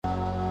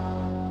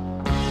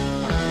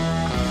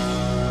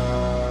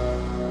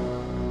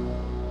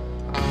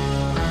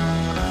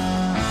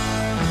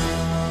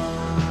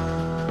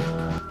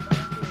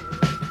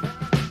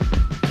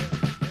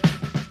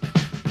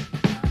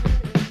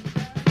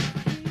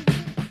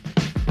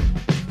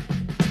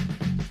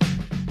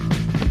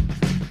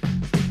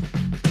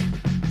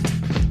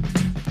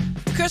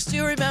Chris, do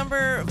you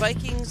remember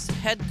Vikings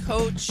head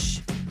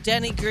coach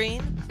Denny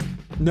Green?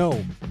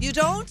 No. You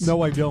don't?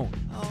 No, I don't.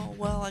 Oh,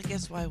 well, I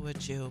guess why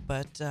would you?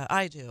 But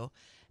I do.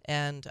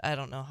 And I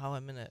don't know how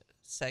I'm going to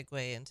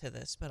segue into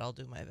this, but I'll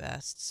do my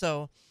best.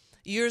 So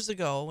years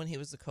ago when he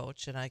was the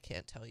coach, and I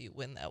can't tell you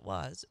when that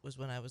was, it was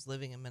when I was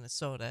living in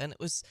Minnesota. And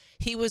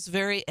he was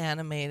very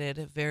animated,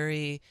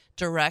 very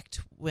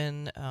direct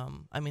when,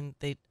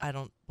 I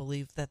don't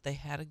believe that they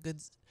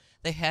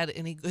had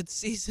any good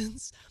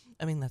seasons.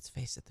 I mean, let's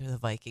face it, they're the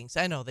Vikings.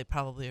 I know they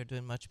probably are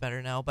doing much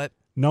better now, but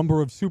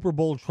Number of Super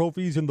Bowl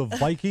trophies in the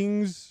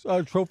Vikings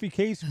trophy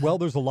case? Well,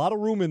 there's a lot of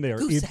room in there.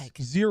 Goose It's egg.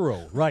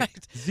 zero. Right.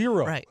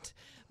 Zero. Right.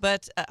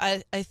 But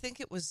I think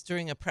it was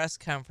during a press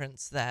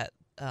conference that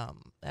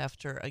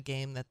after a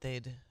game that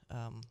they'd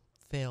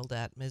failed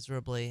at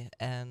miserably,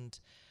 and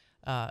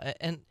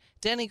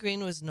Danny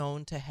Green was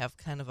known to have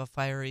kind of a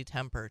fiery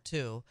temper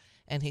too,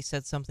 and he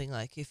said something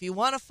like, "If you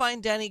want to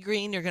find Danny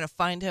Green, you're going to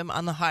find him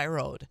on the high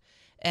road."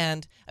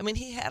 And I mean,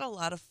 he had a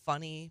lot of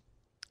funny.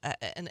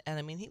 And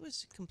I mean, he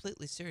was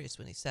completely serious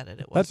when he said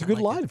it. That's a good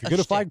line. If you're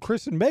going to find shtick.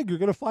 Chris and Meg, you're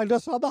going to find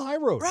us on the high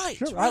road. Right,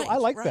 Sure, right, I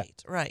like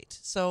that. Right.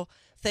 So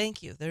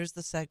thank you. There's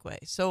the segue.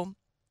 So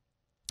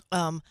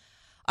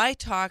I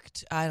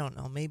talked, I don't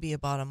know, maybe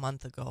about a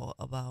month ago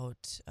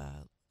about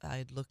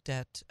I'd looked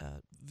at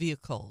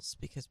vehicles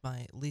because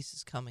my lease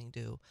is coming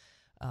due,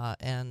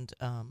 and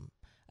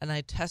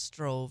I test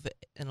drove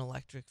an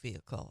electric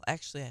vehicle.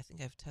 Actually, I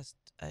think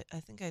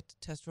I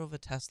test drove a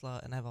Tesla,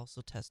 and I've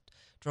also test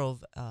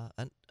drove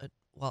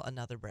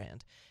another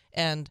brand,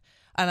 and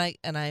I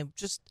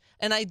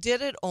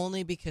did it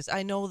only because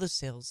I know the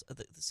sales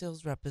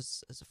rep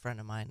is a friend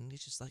of mine, and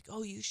he's just like,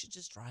 "Oh, you should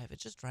just drive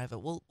it.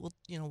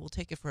 We'll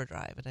take it for a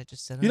drive." And I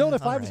just said, You know,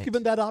 if all I was right."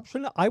 given that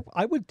option,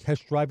 I would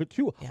test drive it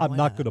too. Yeah, I'm why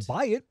not going not? to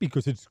buy it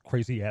because it's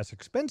crazy ass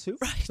expensive.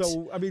 Right,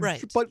 So, I mean,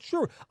 right. but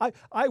sure,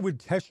 I would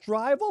test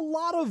drive a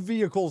lot of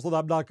vehicles that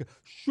I'm not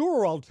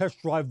sure I'll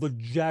test drive the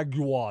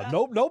Jaguar.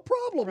 No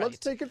problem. Right. Let's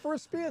take it for a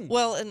spin.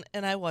 Well,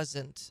 and I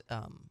wasn't.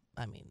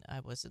 I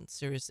wasn't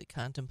seriously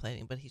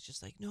contemplating, but he's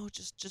just like, "No,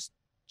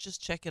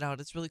 just check it out.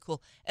 It's really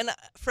cool." And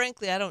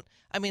frankly, I don't.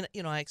 I mean,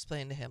 I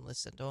explained to him,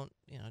 "Listen,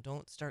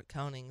 don't start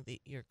counting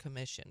your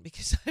commission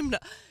because I'm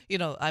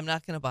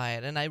not going to buy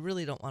it, and I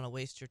really don't want to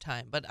waste your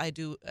time." But I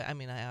do. I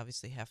mean, I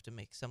obviously have to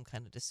make some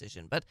kind of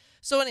decision. But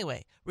so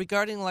anyway,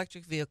 regarding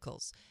electric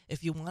vehicles,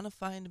 if you want to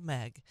find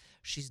Meg,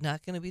 she's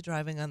not going to be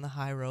driving on the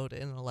high road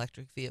in an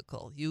electric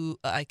vehicle.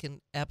 I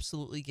can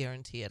absolutely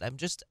guarantee it. I'm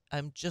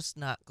just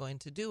not going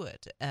to do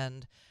it.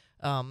 And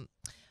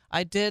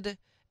I did.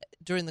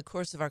 During the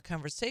course of our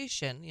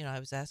conversation, I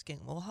was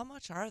asking, well, how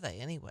much are they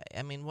anyway?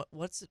 I mean,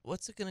 what's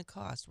it going to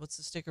cost? What's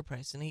the sticker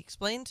price? And he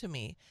explained to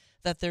me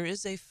that there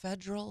is a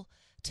federal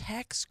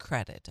tax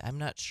credit. I'm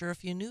not sure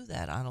if you knew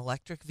that on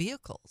electric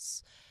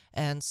vehicles.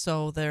 And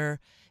so there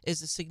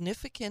is a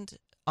significant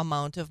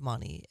amount of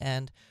money.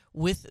 And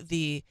with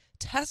the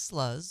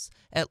Teslas,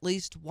 at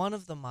least one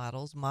of the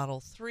models, Model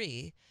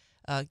 3,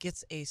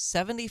 gets a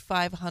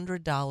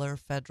 $7,500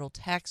 federal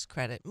tax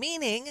credit,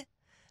 meaning,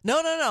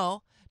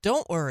 no.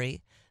 Don't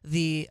worry,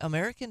 the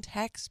American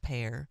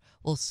taxpayer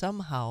will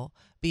somehow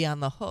be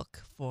on the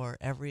hook for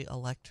every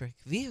electric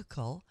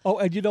vehicle. Oh,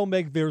 and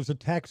Meg, there's a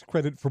tax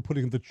credit for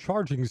putting the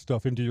charging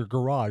stuff into your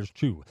garage,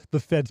 too. The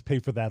feds pay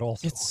for that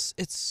also.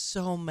 It's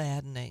so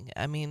maddening.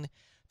 I mean,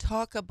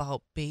 talk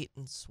about bait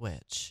and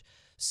switch.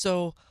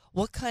 So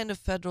what kind of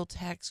federal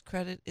tax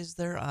credit is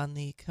there on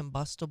the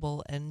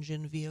combustible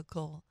engine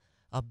vehicle?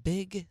 A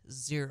big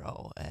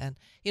zero. And,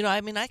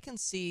 I can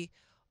see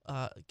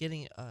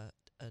getting a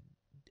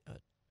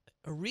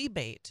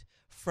rebate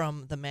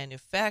from the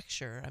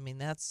manufacturer. I mean,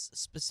 that's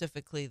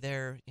specifically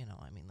their,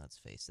 let's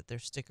face it, their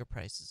sticker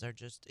prices are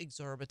just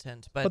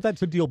exorbitant. But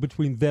that's a deal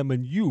between them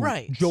and you.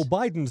 Right. Joe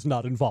Biden's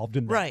not involved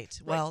in that.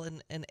 Right. Well,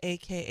 and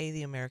AKA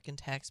the American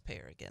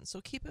taxpayer again.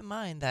 So keep in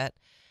mind that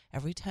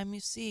every time you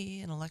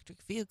see an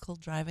electric vehicle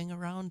driving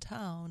around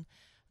town,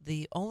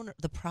 the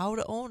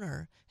proud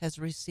owner has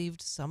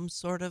received some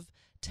sort of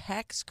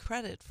tax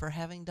credit for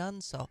having done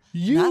so.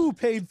 You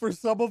paid for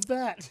some of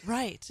that.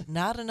 Right.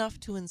 Not enough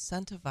to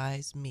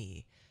incentivize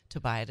me to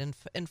buy it.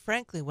 And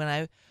frankly, when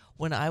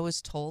I was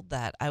told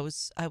that, I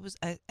was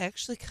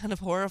actually kind of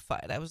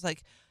horrified. I was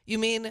like, "You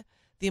mean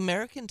the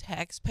American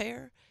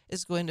taxpayer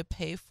is going to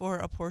pay for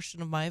a portion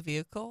of my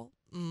vehicle?"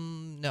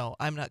 No,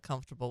 I'm not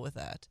comfortable with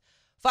that.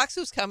 Fox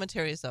News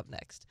commentary is up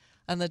next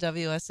on the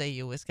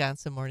WSAU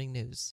Wisconsin Morning News.